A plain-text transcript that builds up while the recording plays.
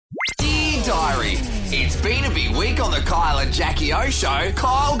It's been a big week on the Kyle and Jackie O Show.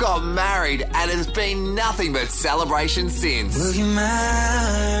 Kyle got married and it's been nothing but celebration since. Will you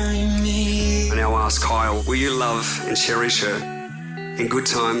marry me? I now ask Kyle, will you love and cherish her in good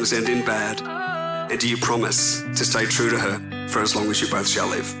times and in bad? And do you promise to stay true to her for as long as you both shall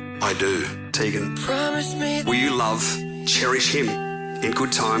live? I do. Tegan, Promise me will you love, cherish him in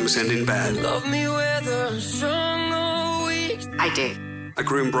good times and in bad? love me whether I'm strong or weak. I do. A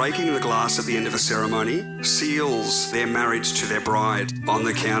groom breaking the glass at the end of a ceremony seals their marriage to their bride on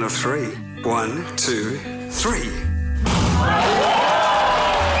the count of 3. 1, 2, 3. I'm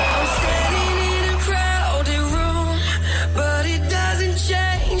standing in a crowded room, but it doesn't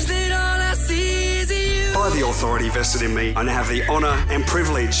change that all I see is you. By the authority vested in me, I now have the honour and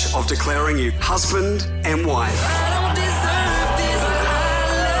privilege of declaring you husband and wife. I don't deserve this, but I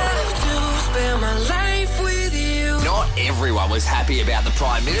love to spend my life with you. Not everyone was happy about the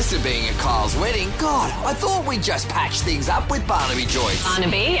Prime Minister being at Kyle's wedding. God, I thought we'd just patch things up with Barnaby Joyce.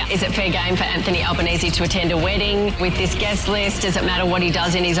 Barnaby, is it fair game for Anthony Albanese to attend a wedding with this guest list? Does it matter what he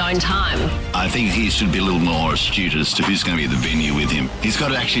does in his own time? I think he should be a little more astute as to who's going to be at the venue with him. He's got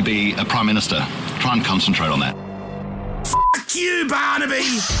to actually be a Prime Minister. Try and concentrate on that. Fuck you, Barnaby!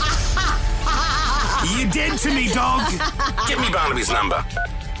 You're dead to me, dog. Give me Barnaby's number.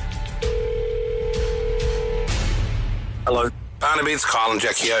 Hello. Barnaby, it's Kyle and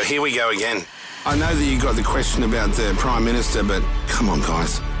Jackie O. Here we go again. I know that you got the question about the Prime Minister, but come on,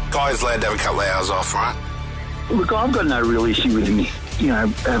 guys. Guy's allowed to have a couple of hours off, right? Look, I've got no real issue with him,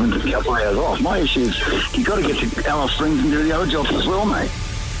 having a couple of hours off. My issue is you've got to get to Alice Springs and do the other jobs as well, mate.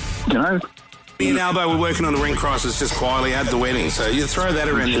 Me and Albo were working on the rent crisis just quietly at the wedding, so you throw that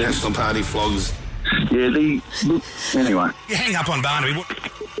around the National Party flogs. Yeah, anyway. You hang up on Barnaby.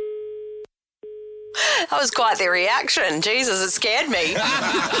 That was quite the reaction. Jesus, it scared me.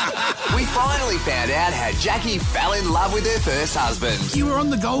 We finally found out how Jackie fell in love with her first husband. You were on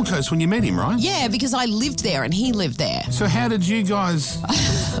the Gold Coast when you met him, right? Yeah, because I lived there and he lived there. So how did you guys...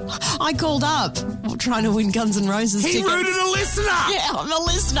 I called up trying to win Guns N' Roses He tickets. rooted a listener! Yeah, I'm a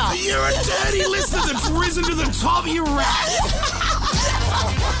listener. You're a dirty listener that's risen to the top, you rat!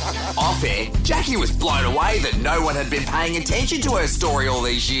 Off air, Jackie was blown away that no one had been paying attention to her story all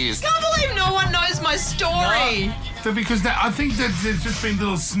these years. I can't believe no one knows my story. So because I think that there's just been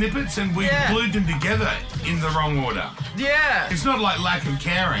little snippets and we glued them together in the wrong order. Yeah. It's not like lack of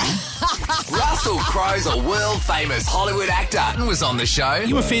caring. Russell Crowe's a world-famous Hollywood actor and was on the show.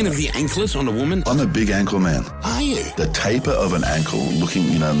 You a fan of the anklet on a woman? I'm a big ankle man. Are you? The taper of an ankle,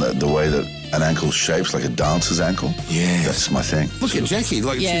 looking, the way that an ankle shapes like a dancer's ankle. Yeah. That's my thing. Look at Jackie.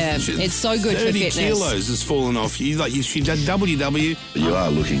 It's so good for 30 fitness. 30 kilos has fallen off. She did WW. You are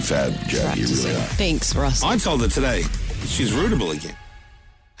looking fab, Jack. You really are. Thanks, Russ. I told her today she's rootable again.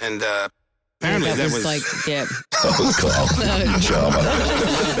 And apparently that was...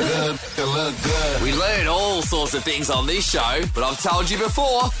 We learn all sorts of things on this show, but I've told you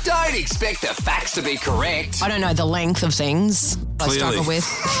before, don't expect the facts to be correct. I don't know the length of things I struggle with.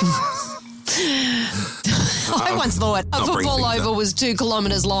 I once thought a football over was 2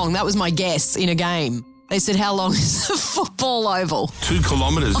 kilometres long. That was my guess in a game. They said, how long is a football oval? 2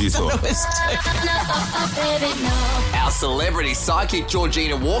 kilometres, you thought? It was 2. Our celebrity psychic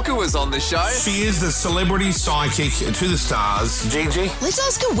Georgina Walker was on the show. She is the celebrity psychic to the stars. Gigi? Let's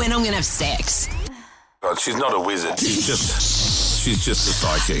ask her when I'm going to have sex. God, she's not a wizard. She's just a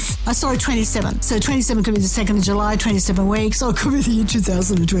psychic. I saw 27. So 27 could be the 2nd of July, 27 weeks, or it could be the year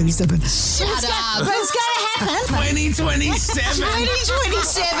 2027. Shut up. But it's going to happen. 2027.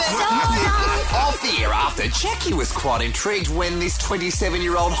 2027. Off the year after, Jackie was quite intrigued when this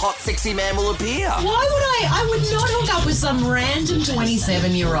 27-year-old hot, sexy man will appear. Why would I would not hook up with some random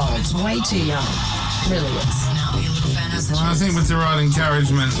 27-year-old. Way too young. Really is. Well, I think with the right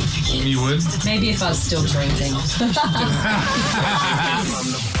encouragement, you would. Maybe if I was still drinking.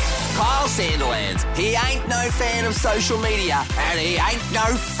 Kyle Sandilands, he ain't no fan of social media and he ain't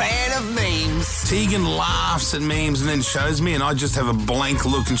no fan of memes. Tegan laughs at memes and then shows me and I just have a blank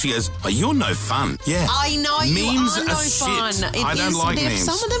look and she goes, oh, you're no fun. Yeah. I know memes you are no shit. fun. I don't like memes.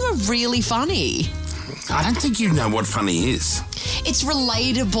 Some of them are really funny. I don't think you know what funny is. It's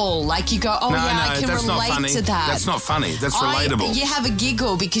relatable. Like you go, I can relate to that. That's not funny. That's relatable. You have a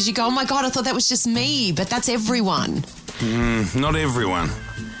giggle because you go, oh my God, I thought that was just me. But that's everyone. Not everyone.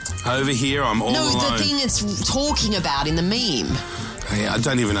 Over here, I'm all alone. No, the thing it's talking about in the meme. Yeah, I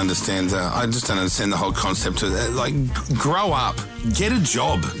don't even understand. I just don't understand the whole concept of that. Like, grow up, get a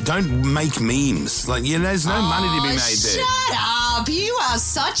job, don't make memes. Like, there's no money to be made there. Shut up! You are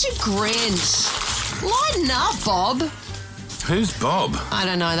such a Grinch. Lighten up, Bob. Who's Bob? I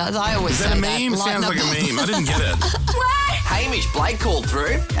don't know. I always Is say that a that. meme? Sounds like a meme. I didn't get it. Hamish Blake called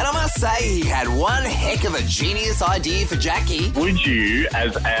through, and I must say he had one heck of a genius idea for Jackie. Would you,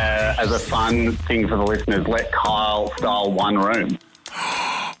 as a fun thing for the listeners, let Kyle style one room?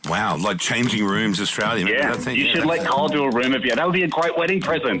 Wow, like changing rooms, Australia. Yeah, you should let Kyle do a room of your... That would be a great wedding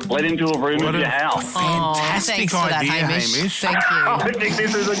present. Let him do a room of your house. Fantastic idea, Hamish. Thank you. I think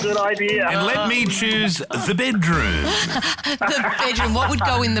this is a good idea. And let me choose the bedroom. The bedroom. What would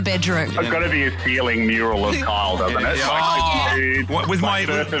go in the bedroom? It's got to be a ceiling mural of Kyle, doesn't it? Yeah. Like With my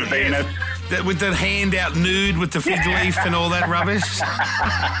Birth of Venus. With the hand out nude with the fig leaf and all that rubbish.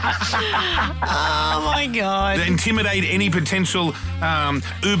 Oh, my God. To intimidate any potential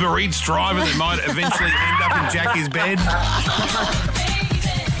Uber Eats driver that might eventually end up in Jackie's bed.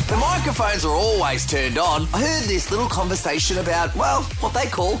 The microphones are always turned on. I heard this little conversation about, well, what they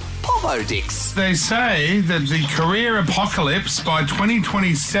call povo dicks. They say that the career apocalypse by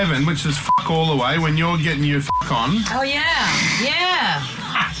 2027, which is fuck all the way when you're getting your fuck on, Oh, yeah. Yeah.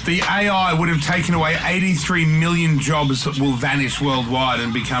 the AI would have taken away 83 million jobs that will vanish worldwide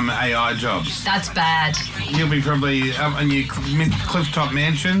and become AI jobs. That's bad. You'll be probably up in your clifftop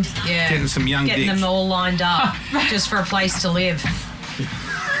mansion getting some young Getting dicks. them all lined up just for a place to live.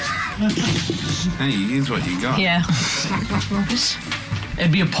 Hey, here's what you got. Yeah.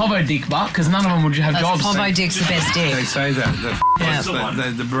 It'd be a povo dick, because none of them would have jobs. Povo dick's the best dick. They say that. Yeah.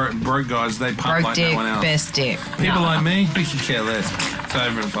 The broke guys, they pump Broke like dick, no one else. best dick. People like me, we could care less. It's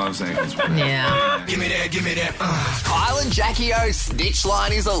over in 5 seconds. Yeah. Give me that. Kyle and Jackie O's snitch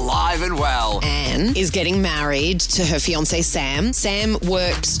line is alive and well. Anne is getting married to her fiancé Sam. Sam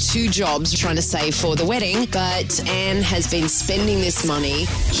works 2 jobs trying to save for the wedding, but Anne has been spending this money.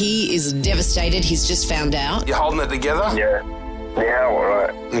 He is devastated. He's just found out. You holding it together? Yeah. Yeah, all right.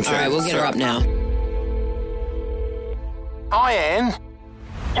 Okay, All right, we'll get her up now. Hi, Anne.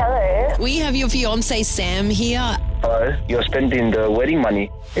 Hello. We have your fiancé Sam here. Hello. You're spending the wedding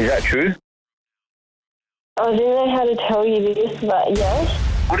money. Is that true? I didn't know how to tell you this, but yes.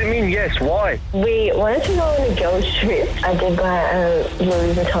 What do you mean, yes? Why? We wanted to go on a girls' trip. I did buy a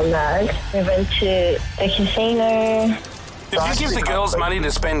Louis Vuitton bag. We went to the casino. Did you give the girls money to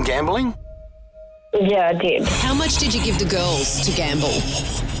spend gambling? Yeah, I did. How much did you give the girls to gamble?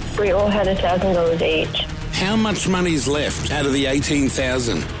 We all had $1,000 each. How much money's left out of the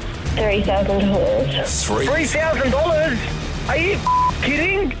 18,000? $3,000. $3,000? Are you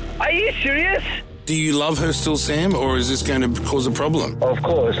kidding? Are you serious? Do you love her still, Sam, or is this going to cause a problem? Of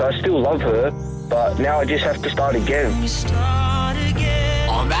course, I still love her, but now I just have to start again.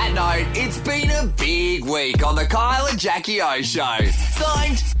 On that note, it's been a big week on the Kyle and Jackie O Show.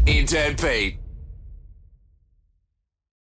 Signed, Intern Pete.